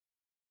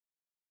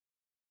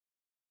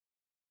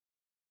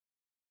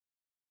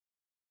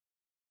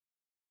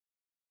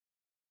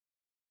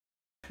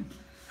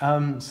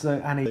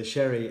So Annie,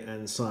 Sherry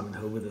and Simon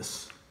who are with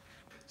us.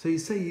 So you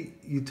say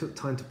you took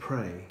time to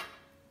pray,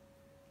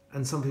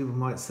 and some people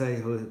might say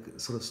who are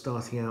sort of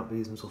starting out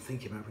Besoms or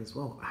thinking about it,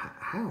 well,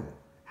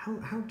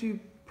 how do you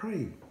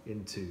pray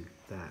into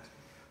that?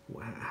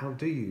 How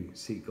do you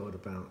seek God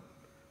about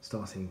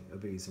starting a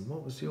Besom?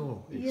 What was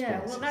your experience?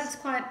 Yeah, well, that's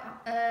quite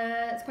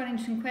an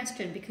interesting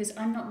question, because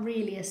I'm not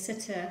really a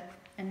sitter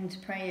and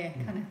prayer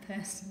kind of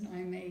person.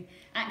 I'm a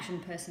action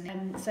person,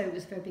 and so it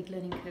was a very big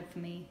learning curve for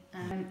me.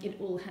 It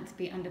all had to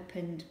be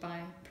underpinned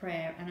by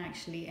prayer, and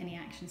actually any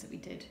actions that we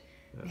did,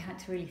 we had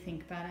to really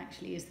think about,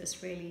 actually, is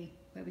this really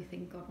where we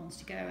think God wants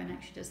to go, and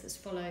actually does this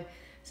follow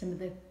some of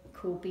the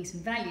core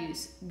Besom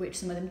values, which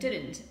some of them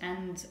didn't.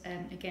 And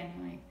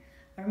again,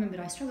 I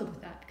remembered I struggled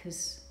with that,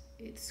 because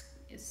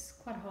it's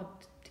quite hard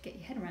to get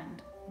your head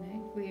around. You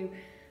know,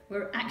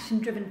 we're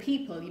action-driven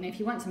people. You know, if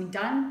you want something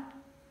done,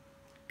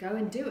 go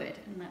and do it,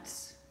 and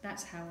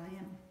that's how I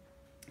am.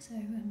 So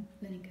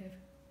learning curve.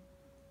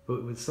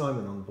 But with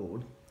Simon on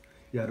board,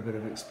 you had a bit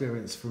of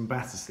experience from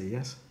Battersea,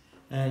 yes?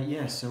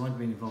 Yes, so I'd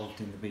been involved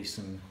in the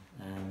Besom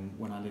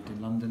when I lived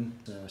in London.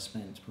 So I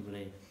spent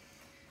probably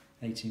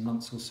 18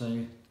 months or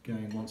so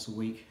going once a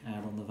week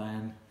out on the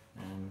van,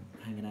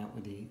 hanging out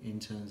with the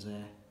interns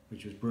there,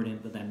 which was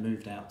brilliant, but then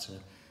moved out to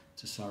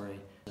Surrey.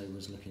 So I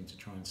was looking to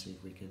try and see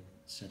if we could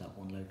set up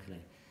one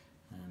locally.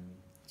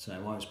 So I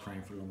was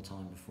praying for a long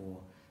time before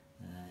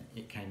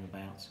it came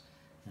about,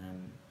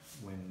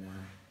 when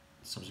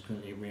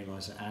subsequently I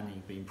realised that Annie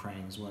had been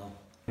praying as well.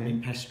 I've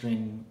been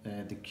pestering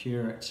the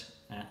curate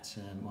at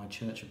my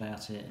church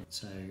about it,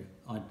 so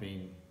I'd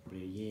been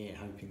probably a year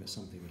hoping that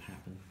something would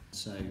happen.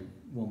 So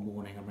one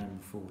morning I remember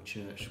before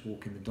church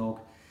walking the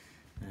dog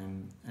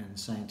and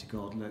saying to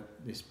God, look,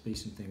 this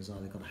Besom thing's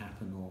either got to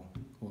happen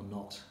or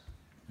not.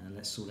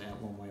 Let's sort it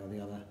out one way or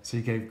the other. So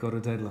you gave God a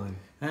deadline?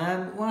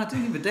 Well, I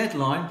didn't give a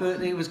deadline,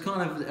 but it was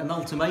kind of an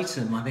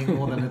ultimatum, I think,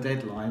 more than a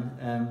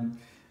deadline.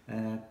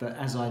 But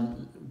as I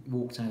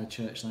walked out of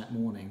church that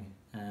morning,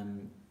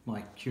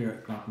 my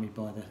curate grabbed me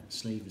by the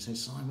sleeve and said,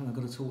 Simon, I've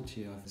got to talk to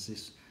you. There's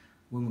this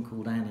woman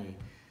called Annie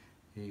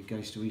who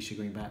goes to Esher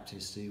Green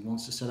Baptist who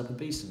wants to set up a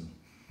Besom.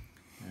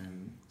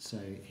 So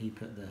he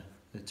put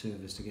the two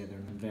of us together,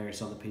 and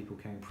various other people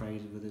came and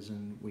prayed with us,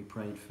 and we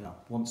prayed for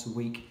once a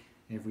week,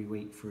 every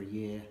week for a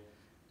year,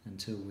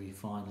 until we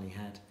finally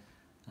had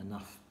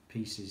enough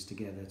pieces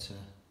together to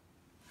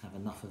have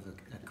enough of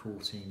a core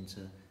team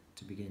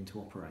to begin to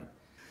operate.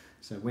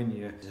 So when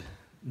you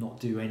not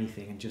do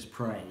anything and just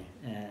pray,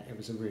 it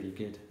was a really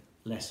good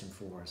lesson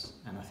for us.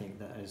 And I think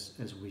that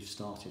as we've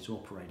started to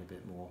operate a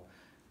bit more,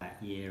 that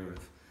year of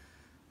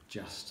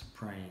just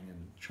praying and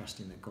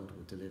trusting that God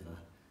will deliver,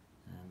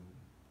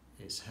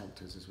 it's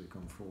helped us as we've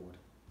gone forward.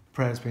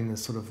 Prayer's been the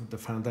sort of the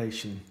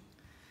foundation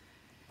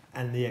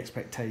and the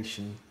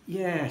expectation.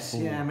 Yes,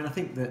 yeah. I mean, I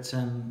think that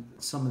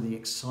some of the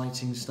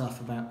exciting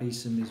stuff about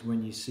Besom is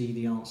when you see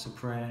the answer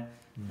prayer.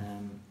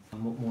 I'm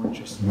more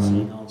interested in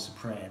seeing answer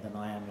prayer than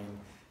I am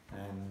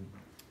in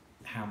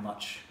how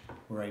much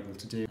we're able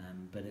to do.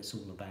 But it's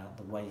all about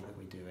the way that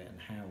we do it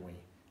and how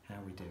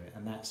we do it,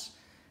 and that's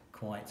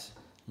quite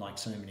like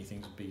so many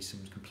things with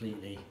Besom's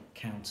completely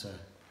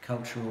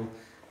counter-cultural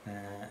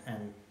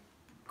and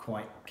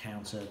quite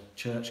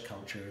counter-church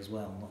culture as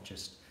well, not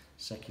just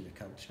secular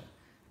culture.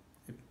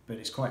 But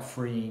it's quite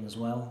freeing as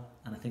well,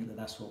 and I think that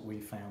that's what we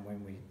found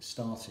when we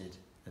started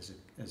as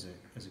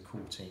a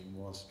core team,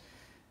 was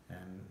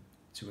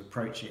to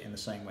approach it in the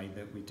same way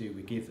that we do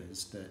with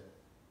givers, that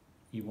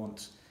you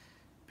want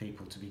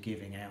people to be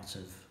giving out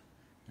of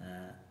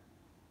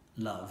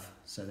love,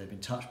 so they've been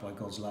touched by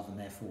God's love and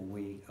therefore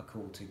we are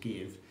called to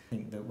give. I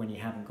think that when you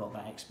haven't got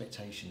that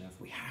expectation of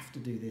we have to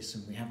do this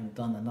and we haven't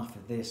done enough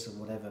of this or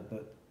whatever,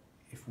 but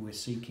if we're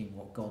seeking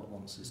what God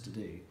wants us to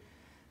do,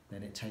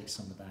 then it takes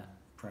some of that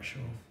pressure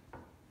off.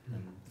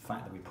 And the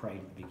fact that we prayed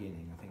at the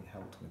beginning, I think,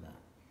 helped with that.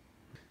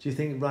 Do you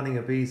think running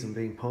a Besom,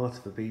 being part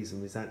of a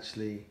Besom, is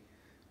actually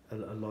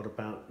a lot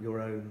about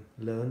your own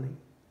learning,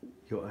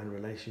 your own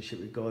relationship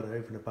with God,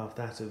 over and above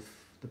that of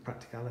the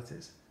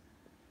practicalities?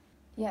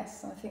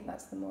 Yes, I think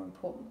that's the more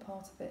important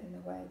part of it in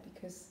a way,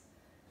 because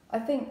I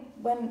think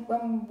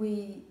when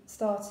we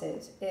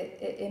started,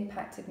 it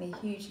impacted me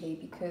hugely,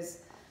 because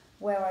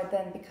where I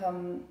then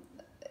become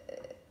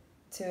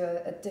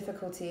to a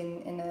difficulty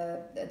in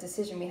a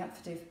decision we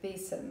have to do for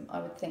Besom,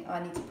 I would think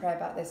I need to pray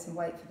about this and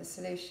wait for the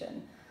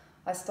solution.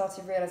 I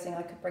started realising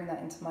I could bring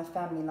that into my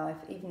family life,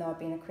 even though I've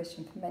been a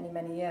Christian for many,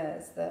 many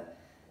years, that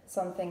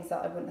some things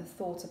that I wouldn't have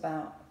thought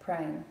about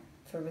praying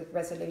for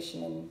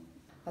resolution in,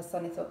 I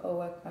suddenly thought, oh,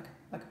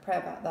 I could pray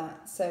about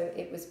that. So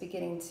it was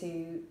beginning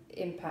to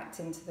impact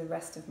into the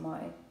rest of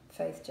my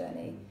faith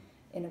journey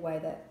in a way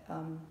that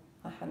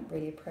I hadn't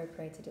really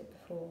appropriated it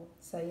before.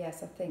 So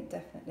yes, I think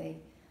definitely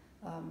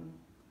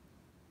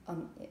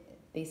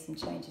Besom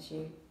changes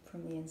you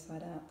from the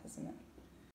inside out, doesn't it?